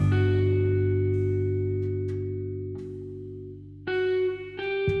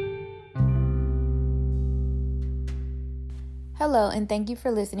Hello, and thank you for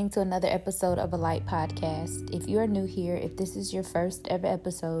listening to another episode of A Light Podcast. If you are new here, if this is your first ever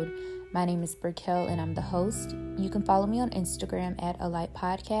episode, my name is Brickell and I'm the host. You can follow me on Instagram at A Light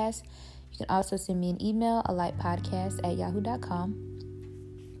Podcast. You can also send me an email,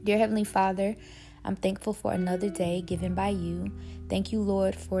 alightpodcast@yahoo.com. Dear Heavenly Father, I'm thankful for another day given by you. Thank you,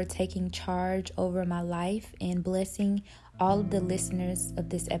 Lord, for taking charge over my life and blessing all of the listeners of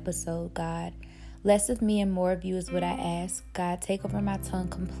this episode, God. Less of me and more of you is what I ask. God, take over my tongue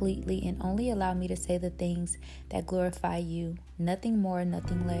completely and only allow me to say the things that glorify you. Nothing more,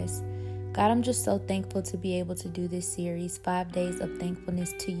 nothing less. God, I'm just so thankful to be able to do this series, 5 days of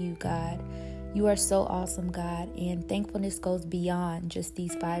thankfulness to you, God. You are so awesome, God, and thankfulness goes beyond just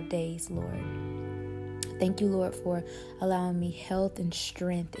these 5 days, Lord. Thank you, Lord, for allowing me health and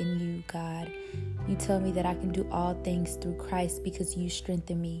strength in you, God. You tell me that I can do all things through Christ because you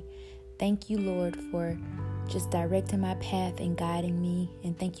strengthen me. Thank you, Lord, for just directing my path and guiding me.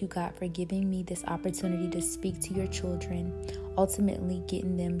 And thank you, God, for giving me this opportunity to speak to your children, ultimately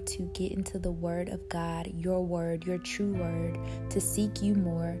getting them to get into the word of God, your true word, to seek you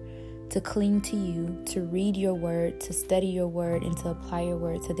more, to cling to you, to read your word, to study your word, and to apply your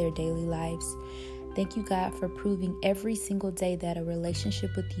word to their daily lives. Thank you, God, for proving every single day that a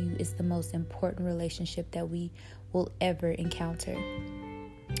relationship with you is the most important relationship that we will ever encounter.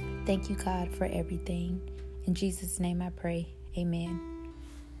 Thank you, God, for everything. In Jesus' name I pray. Amen.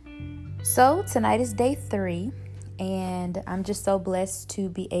 So tonight is day 3, and I'm just so blessed to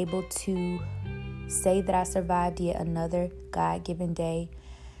be able to say that I survived yet another God-given day.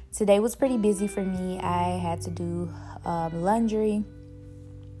 Today was pretty busy for me. I had to do laundry,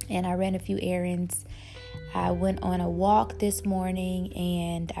 and I ran a few errands. I went on a walk this morning,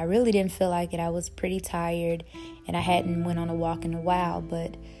 and I really didn't feel like it. I was pretty tired, and I hadn't went on a walk in a while,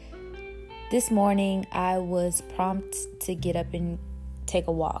 but this morning, I was prompted to get up and take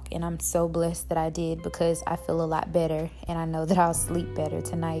a walk, and I'm so blessed that I did because I feel a lot better, and I know that I'll sleep better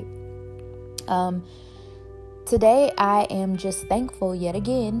tonight. Today, I am just thankful yet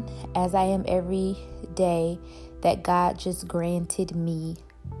again, as I am every day, that God just granted me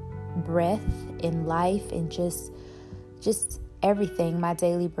breath and life and just everything, my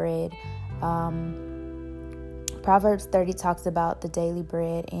daily bread. Proverbs 30 talks about the daily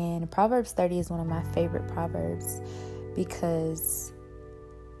bread, and Proverbs 30 is one of my favorite proverbs because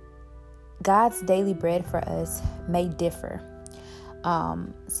God's daily bread for us may differ.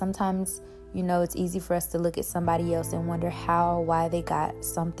 Sometimes, it's easy for us to look at somebody else and wonder why they got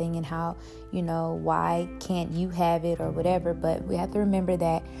something and why can't you have it or whatever. But we have to remember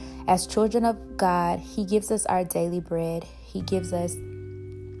that as children of God, He gives us our daily bread. He gives us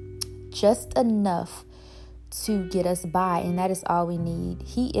just enough to get us by, and that is all we need.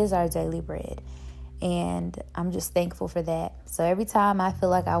 He is our daily bread, and I'm just thankful for that. So every time I feel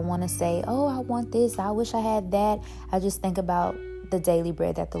like I want to say, oh, I want this, I wish I had that, I just think about the daily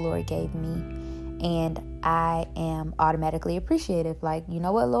bread that the Lord gave me, and I am automatically appreciative. Like, you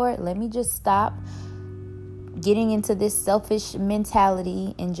know what, Lord, let me just stop getting into this selfish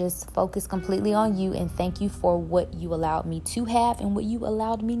mentality and just focus completely on you, and thank you for what you allowed me to have and what you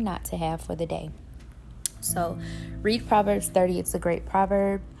allowed me not to have for the day. So read Proverbs 30. It's a great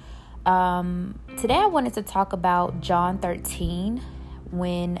proverb. Today I wanted to talk about John 13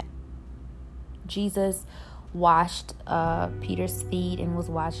 when Jesus washed Peter's feet and was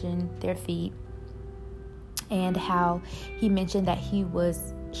washing their feet, and how he mentioned that he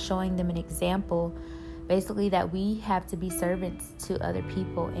was showing them an example, basically that we have to be servants to other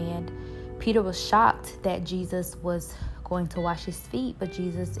people. And Peter was shocked that Jesus was going to wash his feet, but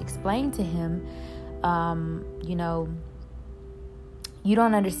Jesus explained to him, you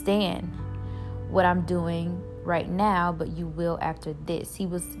don't understand what I'm doing right now, but you will after this. He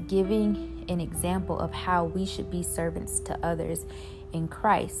was giving an example of how we should be servants to others in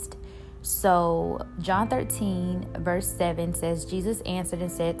Christ. So John 13 verse 7 says, Jesus answered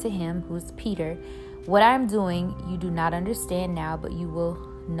and said to him, who's Peter, what I'm doing you do not understand now, but you will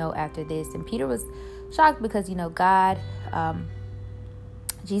know after this. And Peter was shocked because God,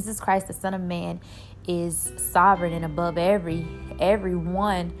 Jesus Christ, the Son of Man, is sovereign and above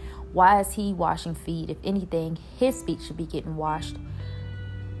everyone. Why is he washing feet? If anything, his feet should be getting washed.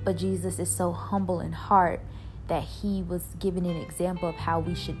 But Jesus is so humble in heart that he was giving an example of how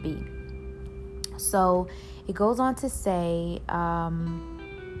we should be. So it goes on to say,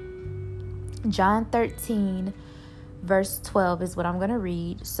 John 13 verse 12 is what I'm going to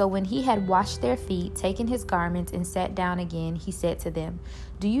read. So when he had washed their feet, taken his garments, and sat down again, he said to them,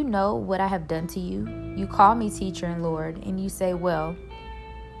 do you know what I have done to you? You call me teacher and Lord, and you say, well,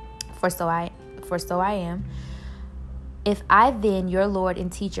 for so I am. If I then, your Lord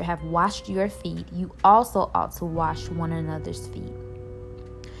and teacher, have washed your feet, you also ought to wash one another's feet.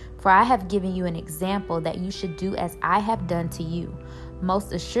 For I have given you an example that you should do as I have done to you.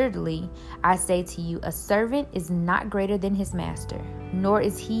 Most assuredly, I say to you, a servant is not greater than his master, nor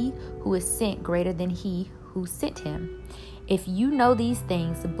is he who is sent greater than he who sent him. If you know these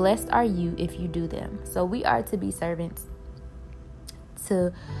things, blessed are you if you do them. So we are to be servants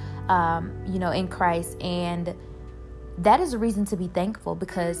to, in Christ. And that is a reason to be thankful,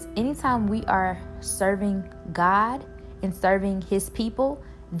 because anytime we are serving God and serving his people,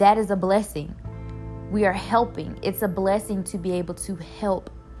 that is a blessing. We are helping. It's a blessing to be able to help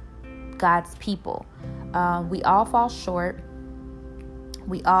God's people. We all fall short.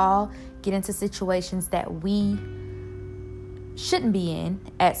 We all get into situations that we shouldn't be in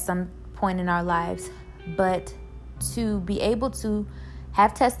at some point in our lives. But to be able to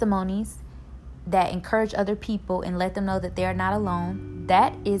have testimonies that encourage other people and let them know that they are not alone,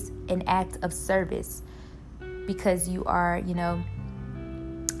 that is an act of service, because you are,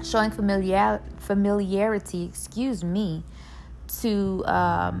 showing familiarity, to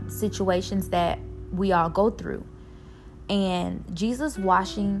situations that we all go through. And Jesus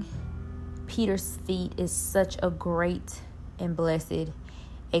washing Peter's feet is such a great and blessed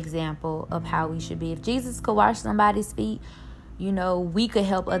example of how we should be. If Jesus could wash somebody's feet, we could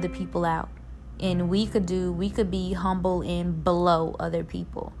help other people out, and we could be humble and below other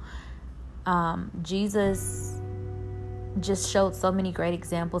people. Jesus just showed so many great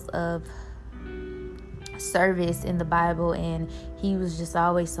examples of service in the Bible, and he was just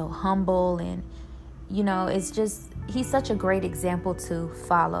always so humble, and he's such a great example to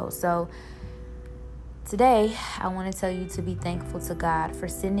follow. So today I want to tell you to be thankful to God for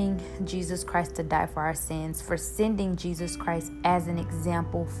sending Jesus Christ to die for our sins, for sending Jesus Christ as an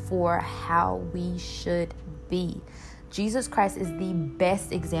example for how we should be. Jesus Christ is the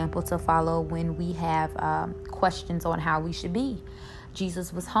best example to follow when we have questions on how we should be.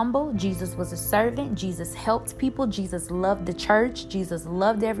 Jesus was humble. Jesus was a servant. Jesus helped people. Jesus loved the church. Jesus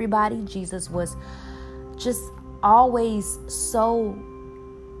loved everybody. Jesus was just always so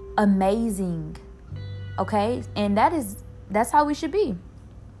amazing. Okay? And that's how we should be.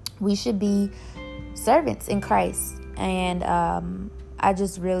 We should be servants in Christ. And I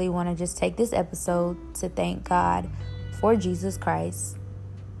just really want to just take this episode to thank God for Jesus Christ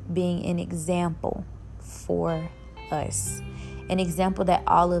being an example for us, an example that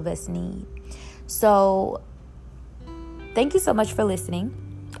all of us need. So thank you so much for listening.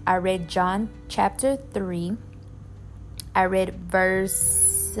 I read John chapter 3. I read verse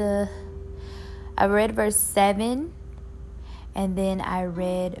 7, and then I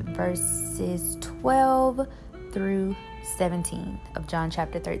read verses 12 through 17 of John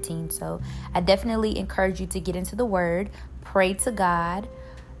chapter 13. So I definitely encourage you to get into the word, pray to God,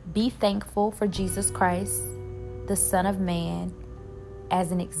 be thankful for Jesus Christ, the Son of Man,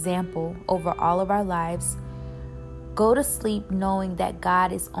 as an example over all of our lives. Go to sleep knowing that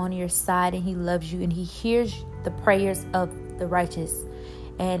God is on your side and he loves you and he hears the prayers of the righteous.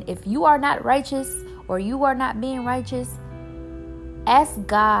 And if you are not righteous or you are not being righteous, ask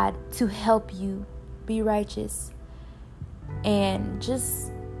God to help you be righteous. And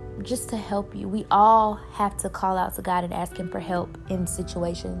just to help you. We all have to call out to God and ask him for help in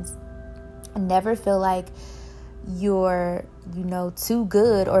situations. Never feel like you're, too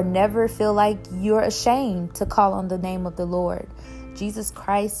good, or never feel like you're ashamed to call on the name of the Lord. Jesus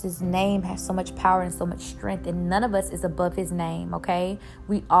Christ's name has so much power and so much strength, and none of us is above his name, okay?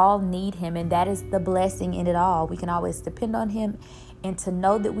 We all need him, and that is the blessing in it all. We can always depend on him, and to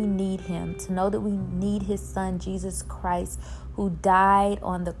know that we need him, to know that we need his son, Jesus Christ, who died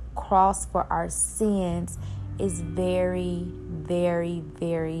on the cross for our sins, is very, very,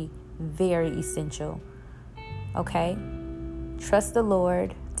 very, very essential, okay? Trust the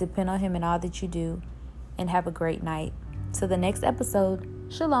Lord, depend on him in all that you do, and have a great night. Till the next episode,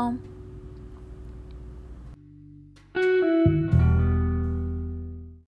 shalom.